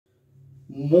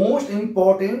most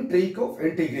important trick of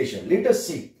integration. Let us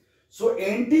see. So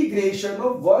integration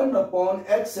of 1 upon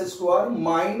x square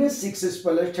minus 6x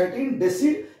plus 13, this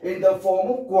is in the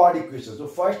form of quad equation. So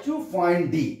first you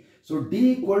find d. So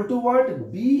d equal to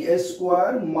what? B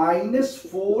square minus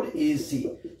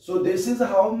 4ac. So this is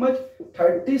how much?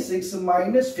 36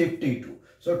 minus 52.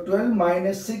 So 12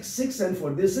 minus 6, 6 and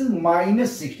 4. This is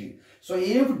minus 16. So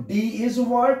if d is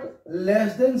what?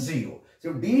 Less than 0.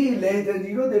 So d is less than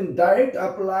 0, then direct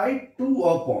apply 2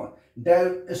 upon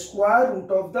the square root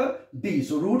of the d.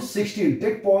 So root 16.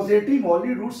 Take positive,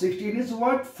 only root 16 is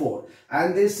what? 4.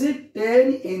 And this is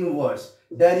tan inverse.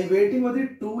 Derivative of the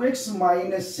 2x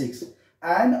minus 6.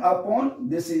 And upon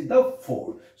this is the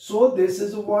 4. So this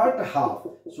is what? Half.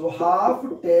 So half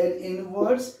tan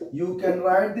inverse. You can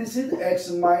write this is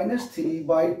x minus 3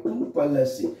 by 2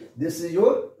 plus c. This is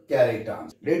your correct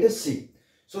answer. Let us see.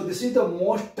 So this is the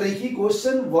most tricky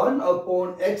question. 1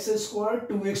 upon x square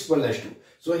 2x plus 2.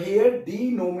 So here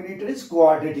denominator is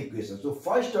quadratic equation. So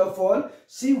first of all,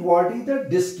 see what is the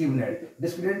discriminant.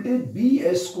 Discriminant is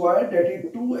b square, that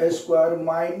is 2 square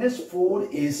minus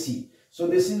 4ac. So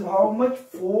this is how much?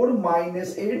 4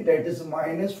 minus 8, that is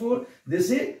minus 4. This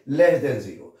is less than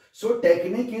 0. So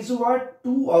technique is what?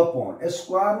 2 upon a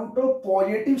square root of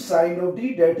positive sign of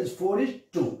d, that is 4 is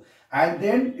 2. And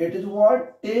then it is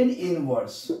what? Tan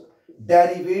inverse.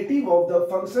 Derivative of the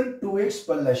function 2x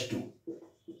plus 2.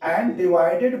 And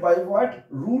divided by what?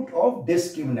 Root of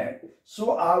discriminant.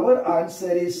 So our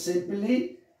answer is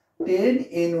simply tan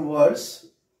inverse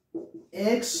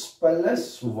x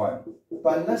plus 1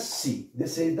 plus c.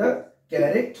 This is the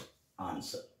correct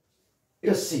answer.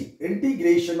 Let us see.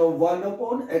 Integration of 1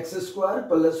 upon x square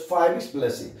plus 5x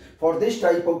plus c. For this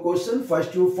type of question,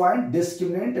 first you find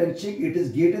discriminant and check it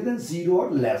is greater than 0 or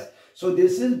less. So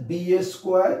this is b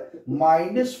square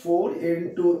minus 4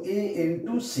 into a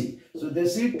into c. So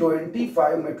this is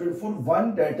 25 metric foot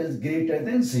 1, that is greater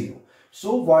than 0.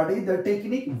 So what is the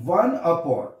technique? 1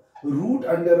 upon root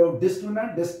under of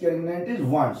discriminant. Discriminant is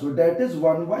 1. So that is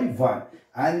 1 by 1.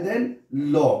 And then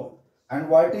log. And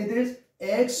what is this?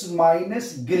 X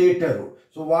minus greater root.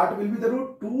 So what will be the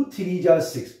root? 2 3 are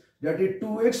 6. That is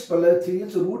 2x plus 3.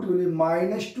 So root will be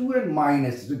minus 2 and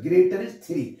minus. So greater is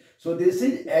 3. So this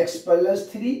is x plus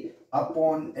 3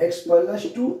 upon x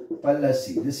plus 2 plus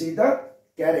c. This is the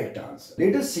correct answer.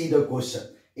 Let us see the question.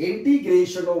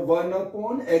 Integration of 1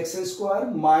 upon x square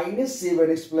minus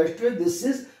 7x plus 12. This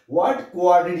is what?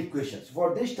 Quadratic equations.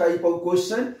 For this type of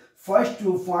question, first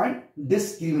you find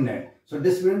discriminant. So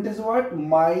discriminant is what?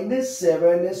 Minus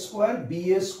 7 square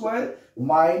b square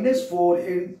minus 4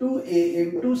 into a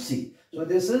into c. So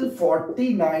this is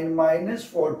 49 minus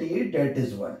 48, that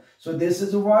is 1. So this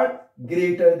is what?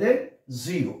 Greater than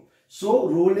 0. So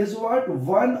rule is what?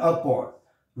 1 upon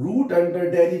root under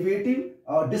derivative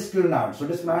or discriminant. So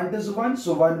discriminant is 1,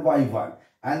 so 1 by 1.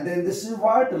 And then this is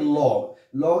what? Log.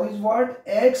 Log is what?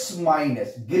 X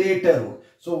minus greater root.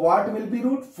 So what will be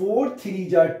root? 4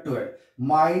 3 are 12.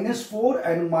 Minus 4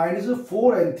 and minus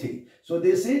 4 and 3. So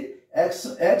this is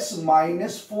x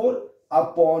minus 4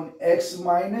 upon x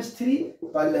minus 3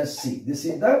 plus c. This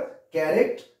is the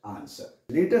correct answer.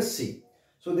 Let us see.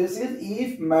 So this is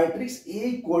if matrix A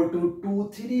equal to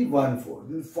 2 3 1 4.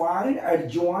 Then find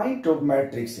adjoint of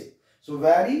matrix A. So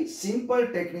very simple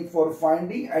technique for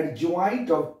finding adjoint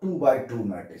of 2 by 2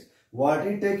 matrix. What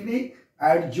is technique?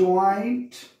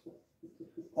 Adjoint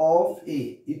of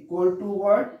A equal to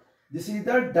what? This is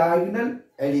the diagonal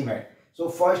element. So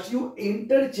first you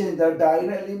interchange the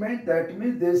diagonal element. That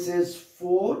means this is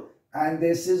 4 and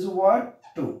this is what?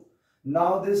 2.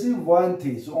 Now this is 1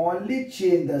 3. So only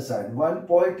change the sign. 1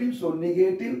 positive, so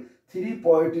negative. 3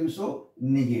 positive, so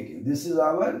negative. This is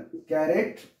our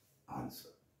correct answer.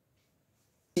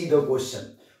 See the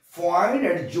question. Find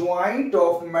adjoint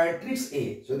of matrix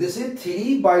A. So this is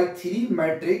 3 by 3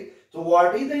 matrix. So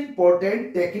what is the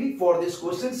important technique for this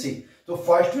question? See. So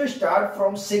first we start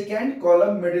from second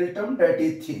column middle term, that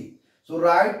is 3. So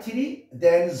write 3,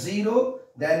 then 0,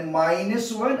 then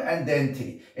minus 1 and then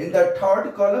 3. In the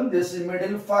third column this is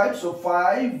middle 5. So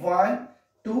 5, 1,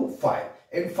 2, 5.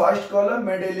 In first column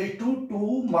middle is 2,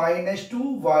 2, minus 2,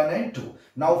 1 and 2.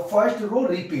 Now first row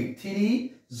repeat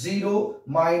 3, 0,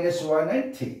 minus 1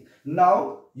 and 3.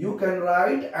 Now you can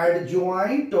write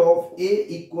adjoint of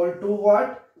A equal to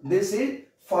what? This is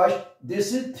first,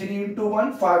 this is 3 into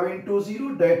 1, 5 into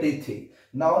 0, that is 3.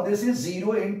 Now this is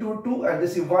 0 into 2 and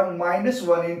this is 1 minus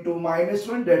 1 into minus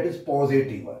 1, that is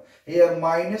positive 1. Here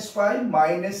minus 5,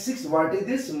 minus 6, what is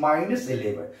this? Minus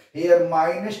 11. Here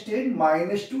minus 10,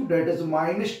 minus 2, that is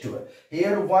minus 12.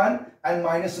 Here 1 and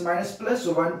minus minus plus,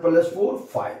 so 1 plus 4,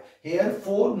 5. Here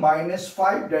 4 minus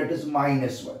 5, that is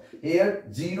minus 1. Here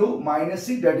 0 minus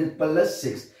 6, that is plus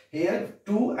 6. Here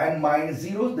 2 and minus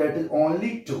 0, that is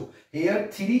only 2. Here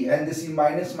 3 and this is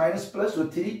minus minus plus, so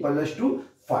 3 plus 2,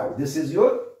 5. This is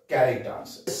your correct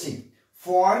answer. See.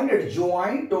 Find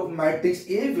adjoint of matrix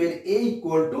A where A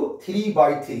equal to 3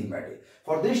 by 3 matrix.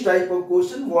 For this type of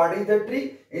question, what is the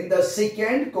trick? In the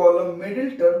second column,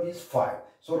 middle term is 5.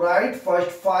 So write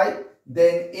first 5,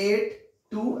 then 8,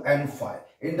 2 and 5.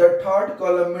 In the third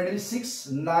column, middle 6,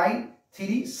 9,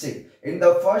 3, 6. In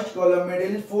the first column,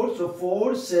 middle is 4. So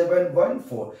 4, 7, 1,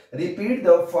 4. Repeat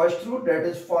the first row, that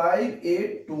is 5,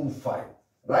 8, 2, 5.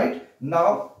 Right?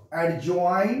 Now,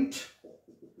 adjoint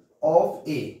of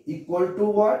A equal to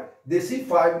what? This is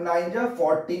 5 9 is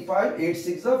 45, 8 6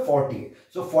 is 48.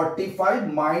 So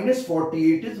 45 minus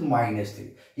 48 is minus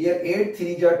 3. Here 8 3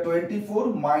 is 24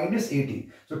 minus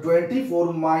 18. So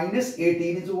 24 minus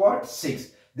 18 is what? 6.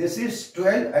 This is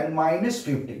 12 and minus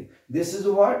 15. This is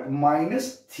what?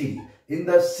 Minus 3. In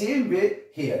the same way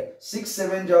here 6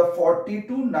 7 is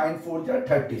 42, 9 4 is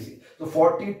 36. So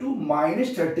 42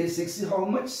 minus 36 is how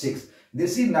much? 6.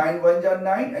 This is 9 1 is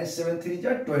 9 and 7 3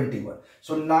 is 21.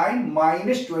 So 9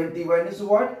 minus 21 is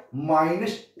what?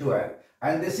 Minus 12.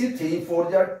 And this is 3 4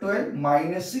 is 12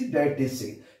 minus 6, that is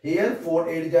 6. Here 4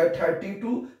 8 is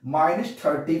 32 minus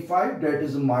 35, that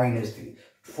is minus 3.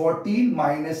 14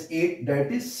 minus 8,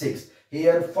 that is 6.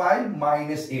 Here 5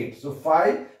 minus 8. So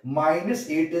 5 minus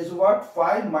 8 is what?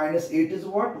 5 minus 8 is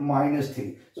what? Minus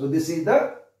 3. So this is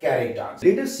the correct answer.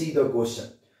 Let us see the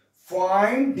question.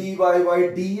 Find dy by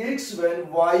dx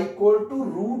when y equal to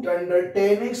root under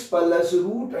 10x plus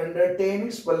root under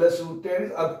 10x plus root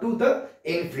 10x up to the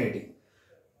infinity.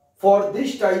 For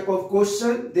this type of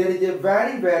question, there is a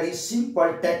very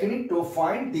simple technique to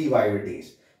find dy by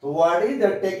dx. So what is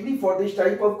the technique for this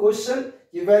type of question?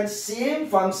 When same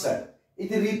function is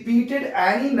repeated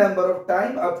any number of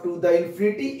times up to the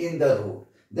infinity in the root,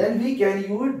 then we can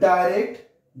use direct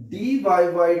dy by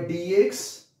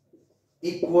dx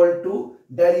equal to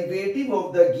derivative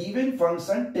of the given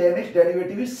function 10x,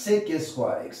 derivative is sec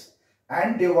square x,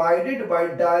 and divided by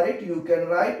direct you can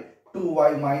write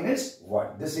 2y minus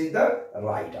 1. This is the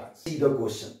right answer. See the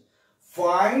question.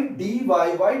 Find dy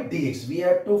by dx. We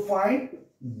have to find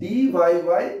dy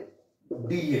by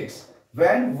dx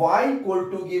when y equal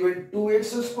to given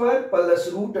 2x square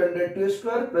plus root under 2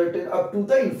 square plus up to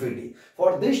the infinity.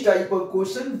 For this type of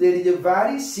question, there is a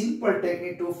very simple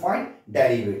technique to find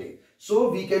derivative.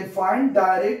 So we can find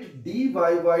direct dy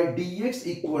by dx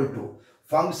equal to,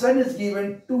 function is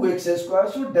given 2x square,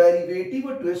 so derivative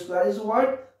of 2 square is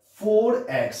what?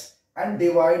 4x, and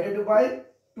divided by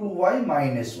 2y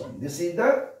minus 1. This is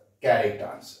the correct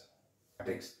answer.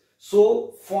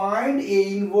 So find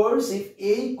A inverse if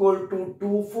A equal to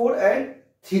 2 4 and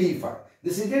 3 5.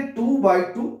 This is a 2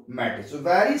 by 2 matrix. So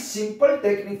very simple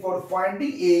technique for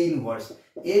finding A inverse.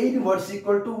 A inverse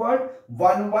equal to what?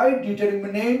 1 by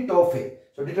determinant of A.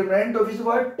 So determinant of is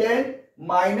what? 10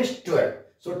 minus 12.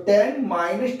 So 10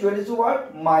 minus 12 is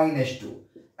what? Minus 2.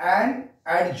 And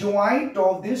adjoint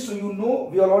of this, so you know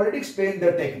we already explained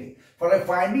the technique. For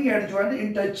finding adjoint,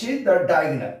 interchange the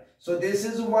diagonal. So this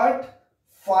is what?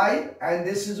 5 and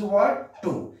this is what?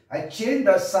 2. I change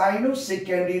the sign of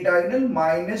secondary diagonal,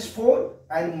 minus 4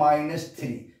 and minus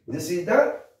 3. This is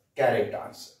the correct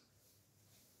answer.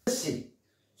 Let's see.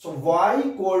 So y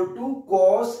equal to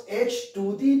cos h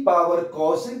to the power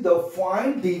cos x, the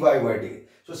find dy by dx.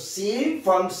 So same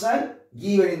function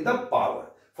given in the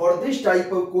power. For this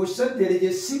type of question, there is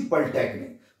a simple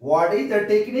technique. What is the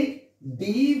technique?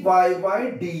 dy by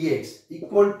dx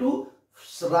equal to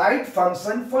write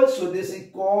function first. So this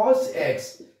is cos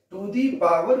x to the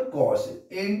power cos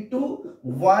into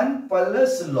 1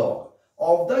 plus log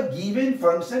of the given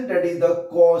function, that is the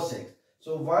cos x.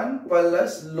 So 1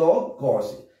 plus log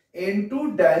cos x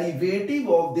into derivative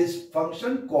of this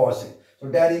function cos x. So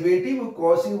derivative of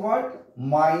cos is what?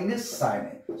 Minus sin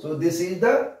x. So this is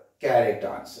the correct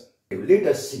answer. Let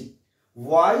us see.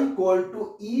 Y equal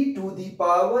to e to the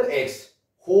power x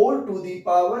whole to the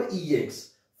power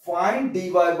ex. Find dy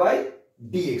by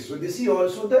dx. So this is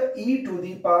also the e to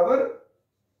the power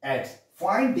x.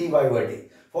 Find dy by dx.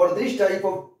 For this type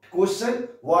of question,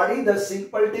 what is the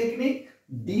simple technique?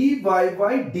 dy by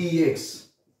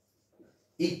dx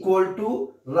equal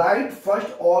to write first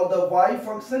all the y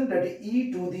function, that is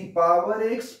e to the power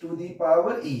x to the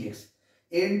power ex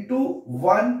into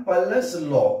 1 plus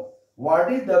log.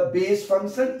 What is the base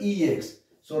function? Ex.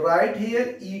 So write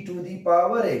here e to the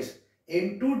power x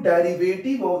into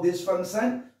derivative of this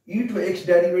function e to x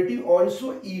derivative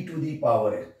also e to the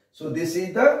power x. So this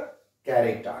is the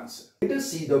correct answer. Let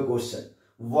us see the question.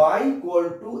 Y equal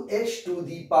to h to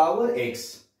the power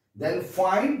x. Then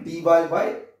find dy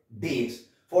by dx.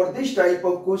 For this type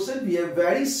of question, we have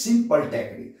very simple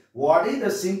technique. What is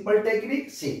the simple technique?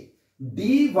 See,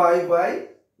 dy by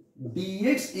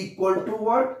dx equal to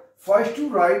what? First to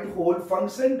write whole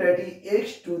function, that is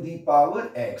x to the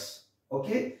power x.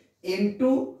 Okay.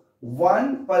 Into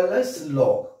 1 plus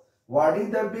log. What is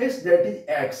the base? That is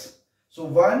x. So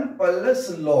 1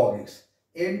 plus log x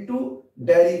into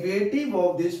derivative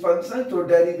of this function. So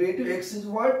derivative x is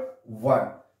what?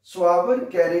 1. So our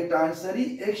correct answer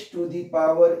is x to the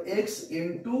power x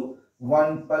into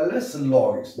 1 plus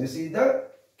log x. This is the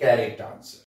correct answer.